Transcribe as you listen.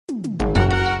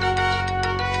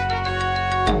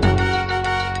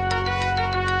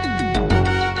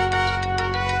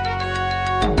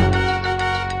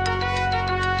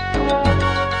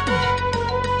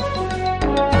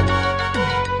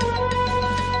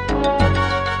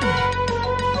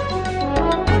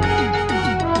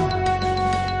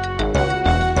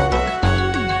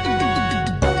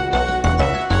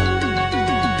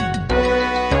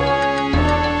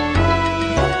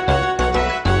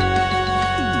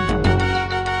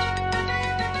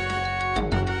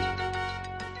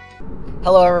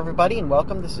Hello everybody and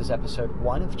welcome. This is episode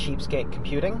 1 of Cheapskate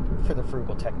Computing for the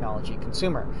Frugal Technology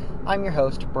Consumer. I'm your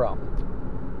host, Bro.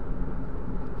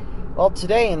 Well,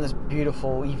 today in this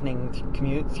beautiful evening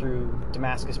commute through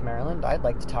Damascus, Maryland, I'd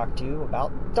like to talk to you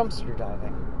about dumpster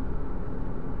diving.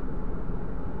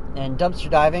 And dumpster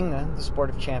diving, the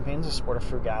sport of champions, the sport of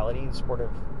frugality, the sport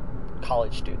of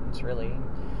college students, really.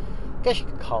 I guess you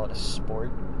could call it a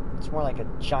sport. It's more like a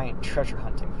giant treasure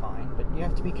hunting find, but you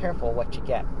have to be careful what you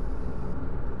get.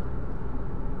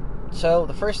 So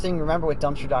the first thing to remember with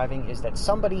dumpster diving is that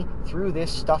somebody threw this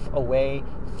stuff away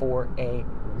for a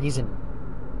reason.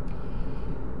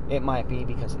 It might be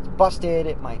because it's busted,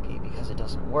 it might be because it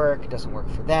doesn't work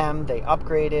for them, they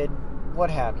upgraded, what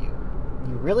have you.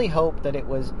 You really hope that it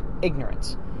was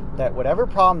ignorance, that whatever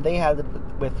problem they had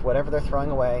with whatever they're throwing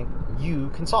away, you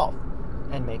can solve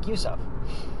and make use of.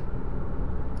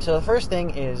 So the first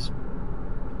thing is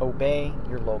obey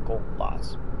your local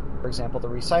laws. For example, the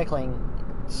recycling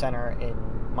center in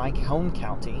my home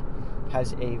county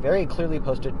has a very clearly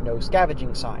posted no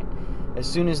scavenging sign. As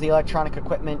soon as the electronic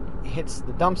equipment hits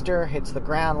the dumpster, hits the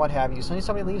ground, what have you, as soon as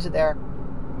somebody leaves it there,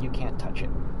 you can't touch it.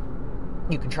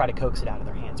 You can try to coax it out of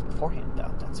their hands beforehand,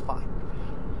 though. That's fine.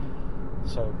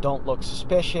 So don't look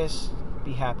suspicious.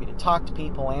 Be happy to talk to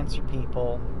people, answer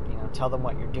people, tell them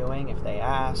what you're doing if they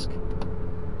ask. If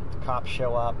the cops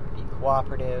show up, be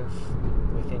cooperative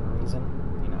within reason.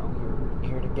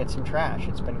 Here to get some trash.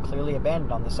 It's been clearly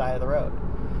abandoned on the side of the road.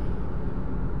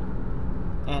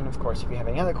 And of course, if you have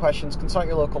any other questions, consult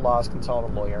your local laws, consult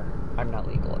a lawyer. I'm not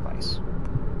legal advice.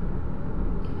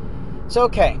 So,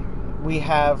 okay, we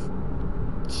have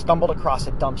stumbled across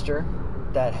a dumpster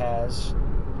that has,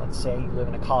 let's say you live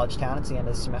in a college town, it's the end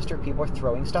of the semester, people are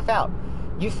throwing stuff out.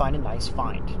 You find a nice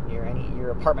find near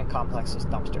your apartment complex's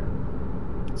dumpster.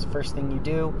 It's the first thing you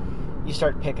do, you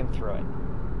start picking through it.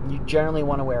 You generally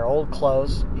want to wear old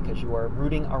clothes because you are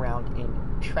rooting around in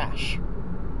trash.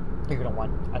 You're going to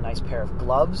want a nice pair of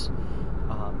gloves,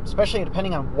 especially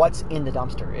depending on what's in the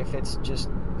dumpster. If it's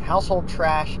just household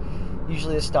trash,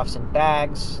 usually the stuff's in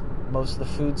bags. Most of the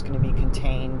food's going to be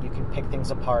contained. You can pick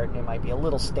things apart, and it might be a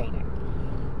little staining.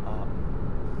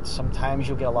 Sometimes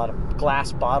you'll get a lot of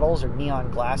glass bottles or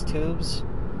neon glass tubes.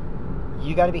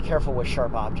 You got to be careful with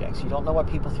sharp objects. You don't know what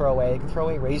people throw away. They can throw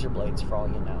away razor blades for all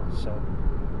you know. So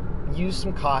use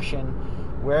some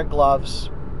caution, wear gloves,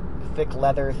 thick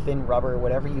leather, thin rubber,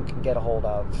 whatever you can get a hold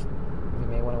of. You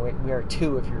may want to wear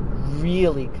two if you're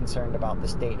really concerned about the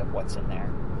state of what's in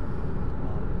there.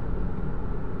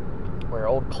 Wear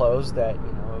old clothes that,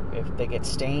 if they get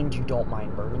stained, you don't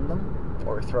mind burning them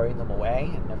or throwing them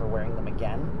away and never wearing them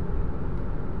again.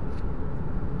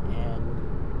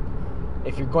 And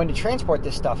if you're going to transport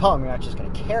this stuff home, you're not just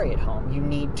going to carry it home, you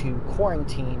need to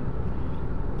quarantine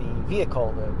the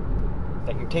vehicle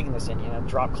that you're taking this in,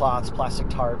 drop cloths, plastic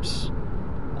tarps,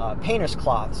 painter's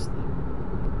cloths,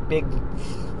 big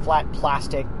flat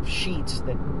plastic sheets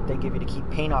that they give you to keep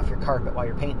paint off your carpet while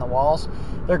you're painting the walls.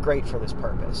 They're great for this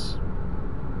purpose.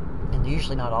 And they're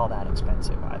usually not all that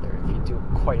expensive either if you do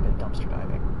quite a bit of dumpster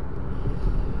diving.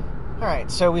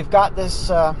 Alright, so we've got this,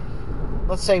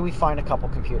 let's say we find a couple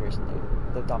computers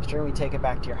in the dumpster and we take it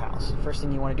back to your house. First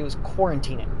thing you want to do is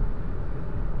quarantine it.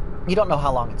 You don't know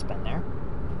how long it's been there.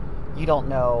 You don't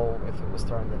know if it was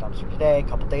thrown in the dumpster today, a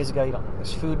couple days ago. You don't know if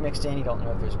there's food mixed in. You don't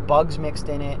know if there's bugs mixed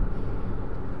in it,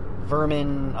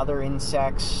 vermin, other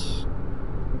insects,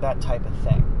 that type of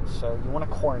thing. So you want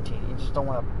to quarantine it. You just don't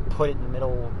want to put it in the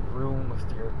middle room with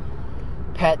your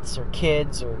pets or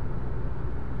kids or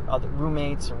other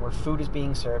roommates or where food is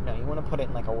being served. No, you want to put it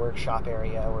in like a workshop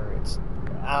area where it's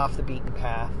off the beaten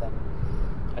path, and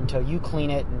until you clean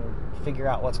it and figure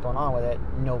out what's going on with it,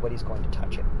 nobody's going to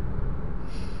touch it.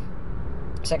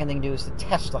 Second thing to do is to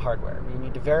test the hardware. You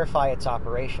need to verify its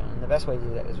operation, and the best way to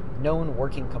do that is with known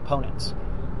working components.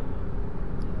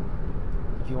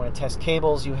 If you want to test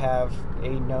cables, you have a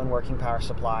known working power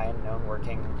supply and known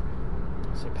working,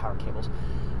 power cables,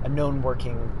 a known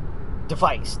working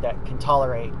device that can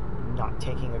tolerate not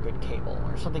taking a good cable,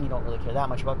 or something you don't really care that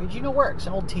much about, but works.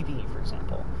 An old TV, for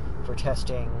example, for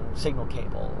testing signal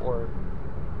cable, or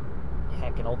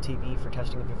heck, an old TV for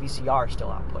testing if a VCR still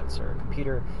outputs, or a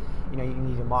computer, you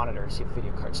need a monitor to see if the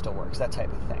video card still works, that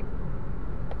type of thing.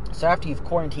 So after you've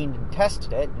quarantined and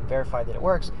tested it and verified that it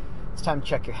works, it's time to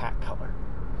check your hat color,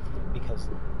 because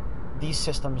these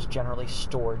systems generally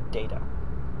store data.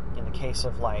 In the case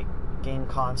of game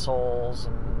consoles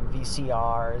and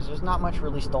VCRs, there's not much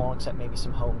really stolen except maybe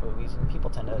some home movies, and people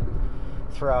tend to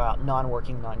throw out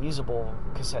non-working, non-usable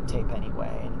cassette tape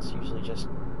anyway, and it's usually just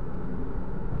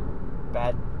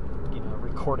bad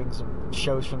recordings of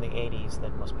shows from the 80s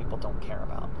that most people don't care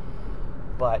about.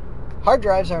 But hard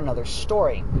drives are another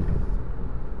story.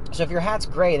 So if your hat's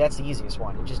gray, that's the easiest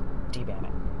one. You just deban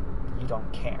it. You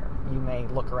don't care. You may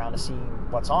look around to see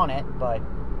what's on it, but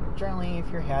generally, if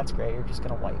your hat's gray, you're just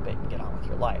going to wipe it and get on with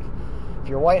your life. If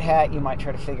you're a white hat, you might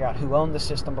try to figure out who owned the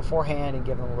system beforehand and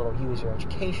give them a little user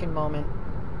education moment,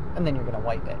 and then you're going to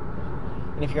wipe it.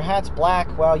 And if your hat's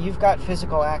black, well, you've got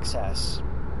physical access,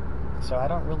 so I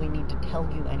don't really need to tell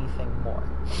you anything more.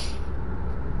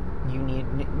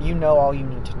 You know all you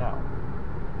need to know.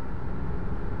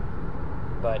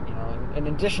 But, in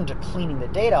addition to cleaning the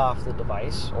data off the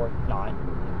device, or not,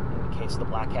 in the case of the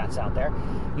black hats out there,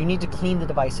 you need to clean the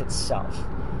device itself.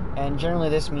 And generally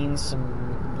this means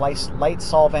some light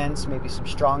solvents, maybe some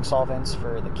strong solvents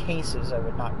for the cases. I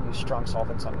would not use strong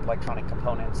solvents on electronic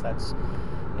components. That's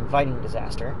inviting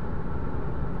disaster.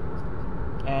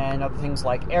 And other things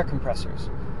like air compressors.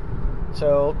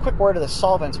 So, quick word of the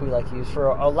solvents we like to use.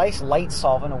 For a nice light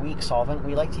solvent, a weak solvent,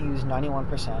 we like to use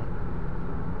 91%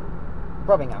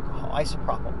 rubbing alcohol,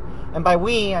 isopropyl. And by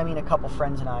we, I mean a couple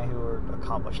friends and I who are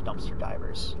accomplished dumpster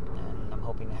divers. And I'm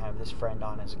hoping to have this friend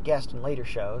on as a guest in later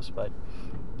shows, but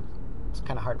it's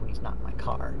kind of hard when he's not in my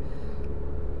car.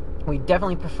 We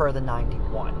definitely prefer the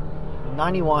 91. The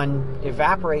 91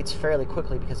 evaporates fairly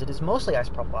quickly because it is mostly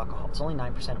isopropyl alcohol. It's only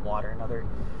 9% water and other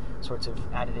sorts of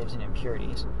additives and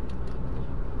impurities.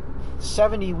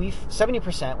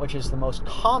 70%, which is the most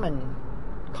common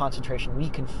concentration we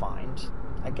can find.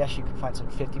 I guess you can find some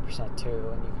 50% too,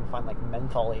 and you can find like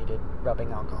mentholated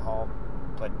rubbing alcohol,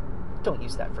 but don't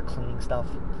use that for cleaning stuff,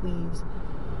 please.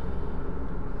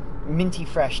 Minty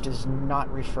fresh does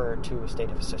not refer to a state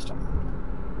of a system.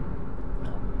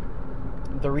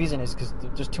 The reason is because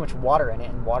there's too much water in it,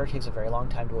 and water takes a very long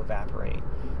time to evaporate.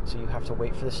 So you have to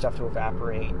wait for the stuff to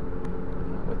evaporate.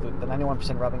 With the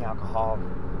 91% rubbing alcohol,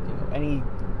 any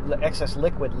excess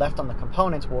liquid left on the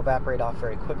components will evaporate off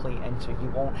very quickly, and so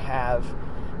you won't have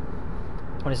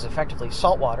what is effectively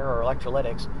salt water or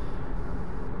electrolytics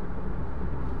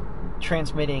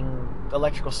transmitting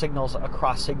electrical signals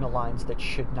across signal lines that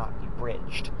should not be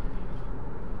bridged.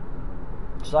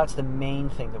 So that's the main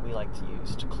thing that we like to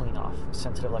use to clean off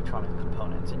sensitive electronic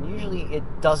components. And usually it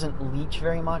doesn't leach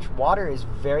very much. Water is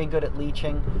very good at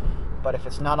leaching, but if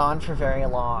it's not on for very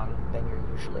long, then you're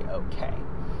usually okay.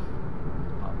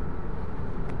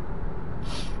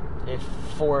 If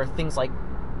for things like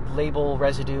label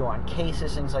residue on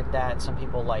cases, things like that, some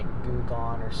people like Goo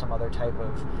Gone or some other type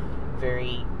of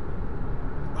very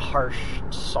harsh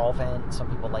solvent. Some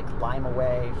people like Lime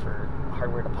Away for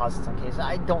hardware deposits on cases.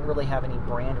 I don't really have any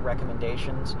brand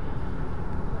recommendations.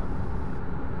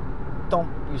 Don't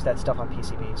use that stuff on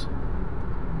PCBs.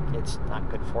 It's not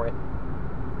good for it.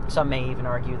 Some may even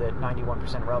argue that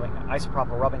 91%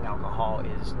 isopropyl rubbing alcohol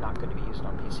is not good to be used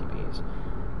on PCBs.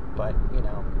 But,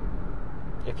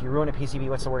 if you ruin a PCB,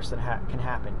 what's the worst that can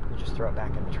happen? You just throw it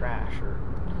back in the trash or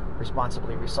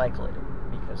responsibly recycle it,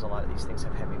 because a lot of these things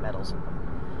have heavy metals in them.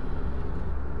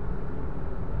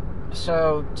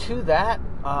 So, to that,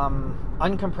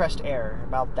 uncompressed air,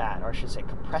 about that, or I should say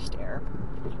compressed air.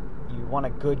 You want a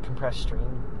good compressed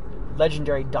stream.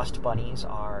 Legendary dust bunnies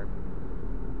are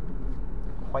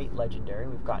quite legendary.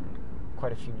 We've gotten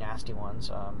quite a few nasty ones.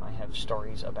 I have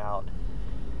stories about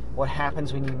what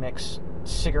happens when you mix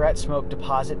cigarette smoke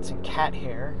deposits and cat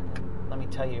hair. Let me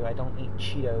tell you, I don't eat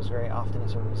Cheetos very often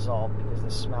as a result, because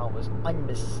the smell was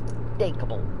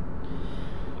unmistakable.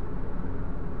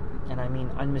 And I mean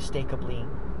unmistakably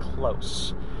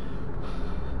close.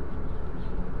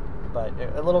 But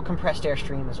a little compressed air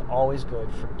stream is always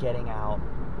good for getting out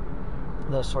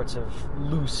those sorts of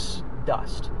loose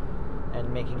dust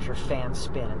and making sure fans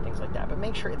spin and things like that. But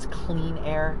make sure it's clean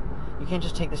air. You can't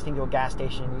just take this thing to a gas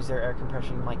station and use their air compressor.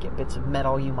 You might get bits of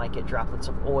metal, you might get droplets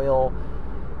of oil,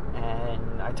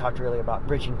 and I talked earlier about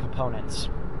bridging components.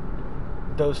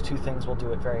 Those two things will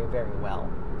do it very, very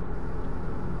well,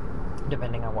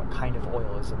 depending on what kind of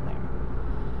oil is in there.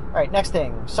 Alright, next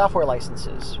thing, software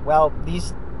licenses. Well,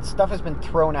 these stuff has been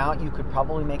thrown out. You could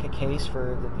probably make a case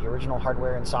for the original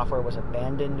hardware and software was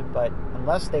abandoned, but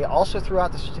unless they also threw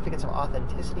out the certificates of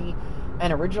authenticity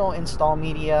and original install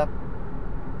media,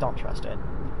 don't trust it.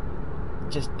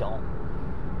 Just don't.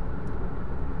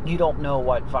 You don't know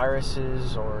what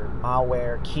viruses or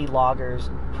malware, keyloggers,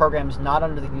 programs not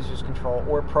under the user's control,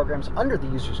 or programs under the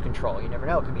user's control. You never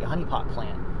know. It could be a honeypot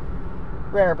plant.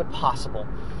 Rare, but possible.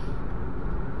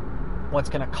 What's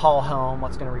going to call home,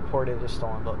 what's going to report it as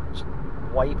stolen, but just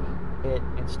wipe it,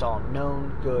 install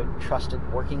known, good, trusted,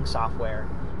 working software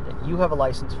that you have a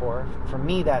license for. For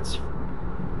me, that's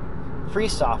free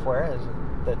software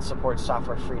that supports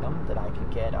software freedom that I can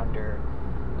get under,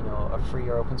 a free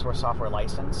or open source software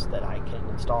license that I can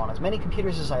install on as many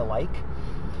computers as I like,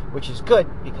 which is good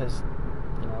because,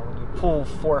 when you pull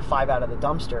 4 or 5 out of the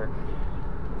dumpster,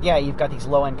 yeah, you've got these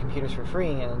low-end computers for free,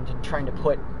 and trying to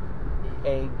put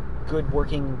a good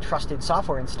working trusted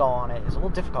software install on it is a little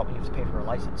difficult when you have to pay for a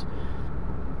license.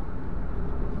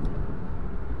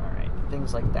 Alright,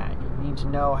 things like that. You need to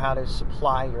know how to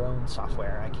supply your own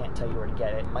software. I can't tell you where to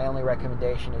get it. My only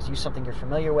recommendation is use something you're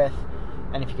familiar with,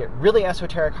 and if you get really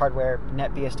esoteric hardware,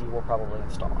 NetBSD will probably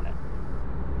install on it.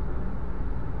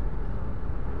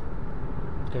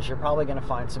 Because you're probably going to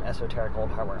find some esoteric old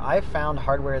hardware. I've found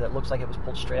hardware that looks like it was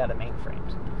pulled straight out of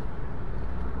mainframes.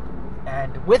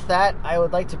 And with that, I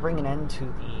would like to bring an end to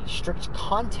the strict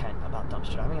content about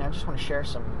dumpster diving. I just want to share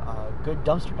some good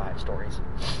dumpster dive stories.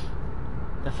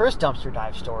 The first dumpster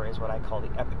dive story is what I call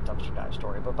the epic dumpster dive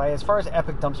story. But as far as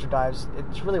epic dumpster dives,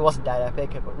 it really wasn't that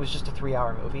epic. It was just a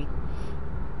 3-hour movie.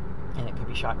 And it could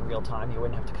be shot in real time. You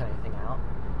wouldn't have to cut anything out.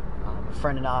 A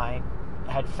friend and I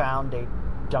had found a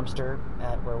dumpster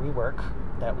at where we work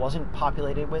that wasn't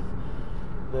populated with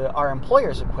our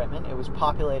employer's equipment. It was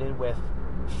populated with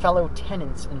fellow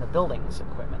tenants in the building's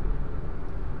equipment.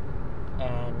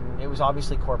 And it was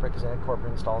obviously corporate because it had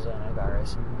corporate installs of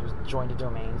antivirus and it was joined to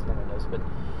domains and the Windows. But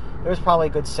there was probably a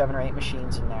good 7 or 8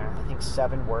 machines in there. I think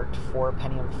 7 worked, 4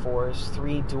 Pentium 4s,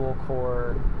 3 dual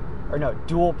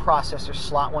processor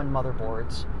slot 1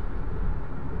 motherboards,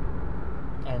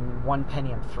 and 1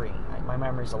 Pentium 3. My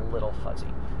memory's a little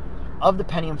fuzzy. Of the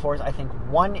Pentium 4s, I think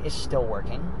 1 is still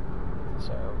working.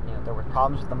 So, there were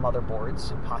problems with the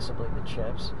motherboards and possibly the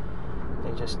chips.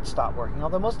 They just stopped working,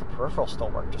 although most of the peripherals still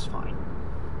work just fine.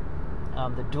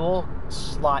 The dual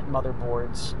slot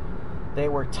motherboards, they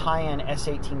were tie-in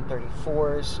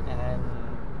S1834s, and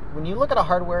when you look at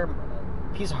a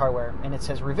piece of hardware, and it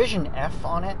says revision F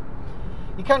on it,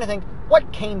 you kind of think,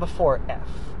 what came before F?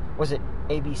 Was it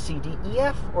A, B, C, D, E,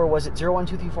 F? Or was it 0, 1,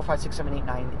 2, 3, 4, 5, 6, 7, 8,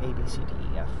 9, A, B, C, D,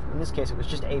 E, F? In this case, it was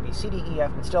just A, B, C, D, E,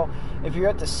 F. And still, if you're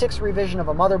at the 6th revision of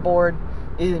a motherboard,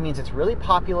 it either means it's really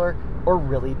popular or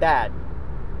really bad.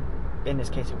 In this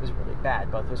case, it was really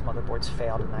bad. Both those motherboards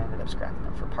failed, and I ended up scrapping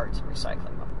them for parts and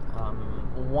recycling them.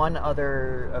 One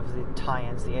other of the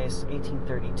tie-ins, the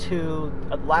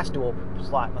AS1832, last dual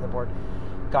slot motherboard,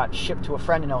 got shipped to a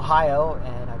friend in Ohio,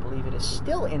 and I believe it is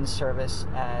still in service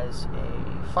as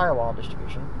a firewall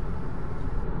distribution,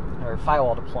 or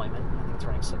firewall deployment. I think it's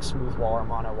running like smooth wall or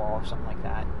mono wall or something like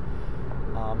that.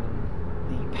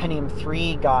 The Pentium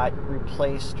 3 got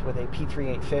replaced with a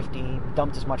P3850,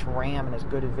 dumped as much RAM and as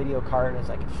good a video card as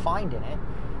I could find in it,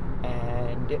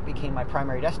 and it became my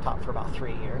primary desktop for about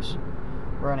 3 years,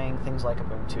 running things like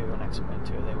Ubuntu and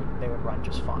Xubuntu. They would run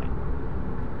just fine.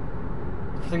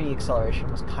 3D acceleration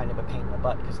was kind of a pain in the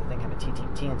butt because the thing had a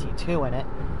TNT2 in it,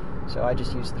 so I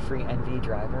just used the free NV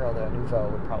driver, although Nouveau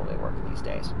would probably work these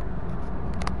days.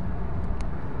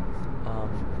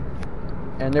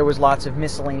 And there was lots of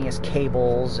miscellaneous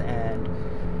cables and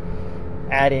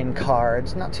add-in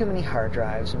cards, not too many hard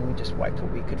drives, and we just wiped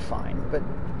what we could find. But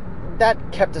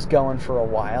that kept us going for a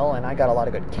while, and I got a lot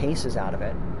of good cases out of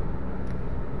it.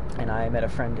 And I met a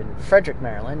friend in Frederick,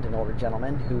 Maryland, an older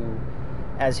gentleman who,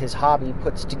 as his hobby,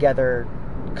 puts together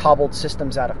cobbled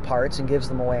systems out of parts and gives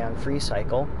them away on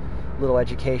FreeCycle. A little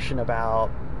education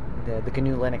about the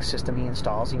GNU Linux system he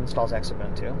installs. He installs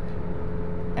Xubuntu.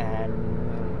 And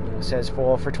says,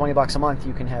 well, for $20 a month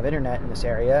you can have internet in this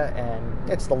area, and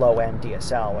it's the low-end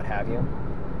DSL, what have you.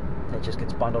 It just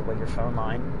gets bundled with your phone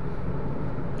line.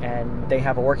 And they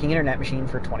have a working internet machine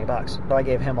for $20. So I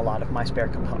gave him a lot of my spare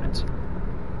components.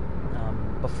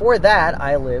 Before that,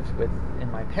 I lived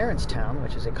in my parents' town,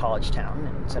 which is a college town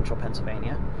in central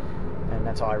Pennsylvania. And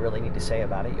that's all I really need to say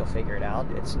about it. You'll figure it out.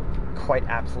 It's quite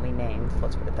aptly named,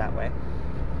 let's put it that way.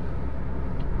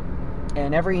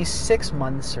 And every 6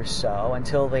 months or so,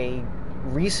 until they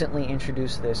recently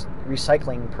introduced this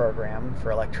recycling program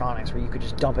for electronics where you could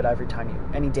just dump it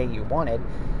any day you wanted,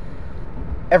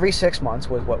 every 6 months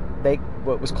was what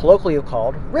was colloquially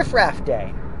called Riff-Raff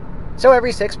Day. So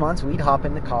every 6 months, we'd hop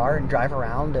in the car and drive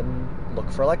around and look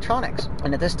for electronics.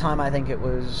 And at this time, I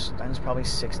was probably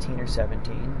 16 or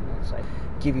 17. As I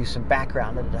give you some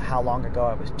background into how long ago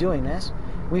I was doing this,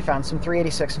 we found some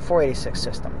 386 and 486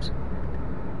 systems.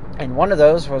 And one of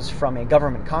those was from a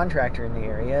government contractor in the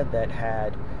area that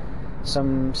had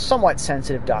some somewhat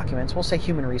sensitive documents, we'll say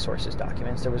human resources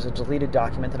documents. There was a deleted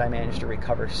document that I managed to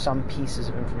recover some pieces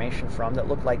of information from that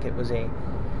looked like it was a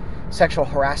sexual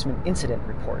harassment incident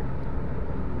report.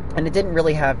 And it didn't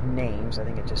really have names. I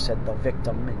think it just said the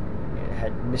victim, and it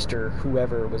had Mr.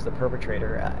 whoever was the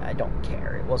perpetrator. I don't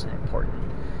care. It wasn't important.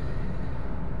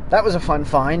 That was a fun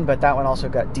find, but that one also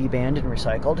got debanned and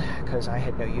recycled because I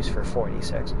had no use for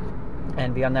 486.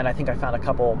 And beyond that, I think I found a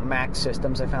couple Mac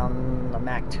systems. I found a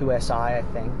Mac 2SI, I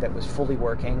think, that was fully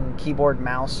working. Keyboard,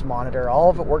 mouse, monitor, all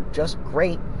of it worked just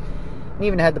great. And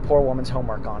even had the poor woman's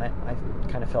homework on it. I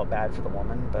kind of felt bad for the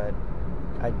woman, but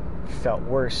I felt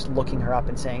worse looking her up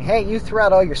and saying, hey, you threw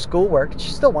out all your schoolwork. Does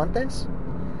she still want this?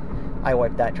 I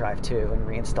wiped that drive too and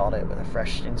reinstalled it with a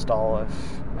fresh install of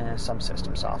some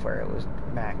system software. It was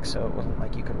Mac, so it wasn't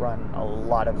like you could run a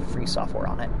lot of free software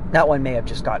on it. That one may have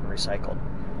just gotten recycled.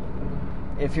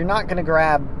 If you're not going to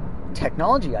grab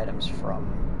technology items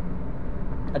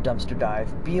from a dumpster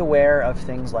dive, be aware of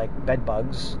things like bed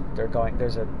bugs.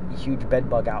 There's a huge bed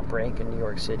bug outbreak in New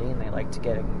York City, and they like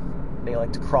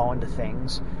to crawl into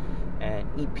things and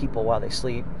eat people while they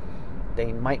sleep.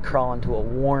 They might crawl into a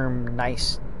warm,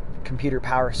 nice computer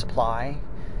power supply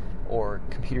or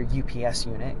computer UPS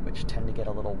unit, which tend to get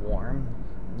a little warm.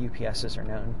 UPSs are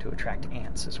known to attract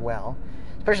ants as well,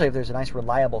 especially if there's a nice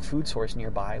reliable food source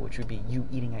nearby, which would be you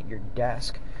eating at your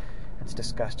desk. It's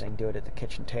disgusting. Do it at the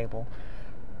kitchen table.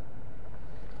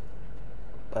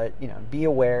 But, be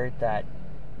aware that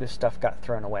this stuff got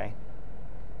thrown away.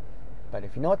 But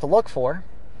if you know what to look for,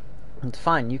 it's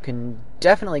fine. You can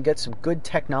definitely get some good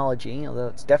technology, although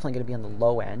it's definitely going to be on the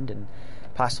low end and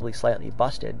possibly slightly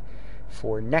busted,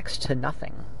 for next to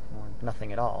nothing, or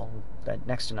nothing at all. That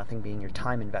next to nothing being your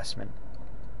time investment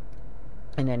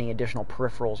and any additional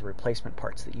peripherals or replacement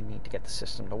parts that you need to get the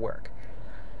system to work.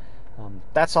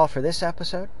 That's all for this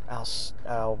episode.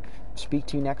 I'll speak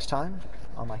to you next time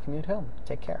on my commute home.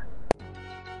 Take care.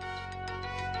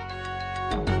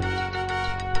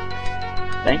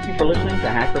 Thank you for listening to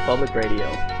Hack Republic Radio.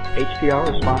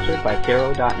 HPR is sponsored by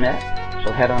Caro.net,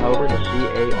 so head on over to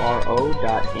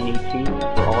caro.net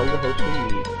for all your hosting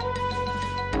needs.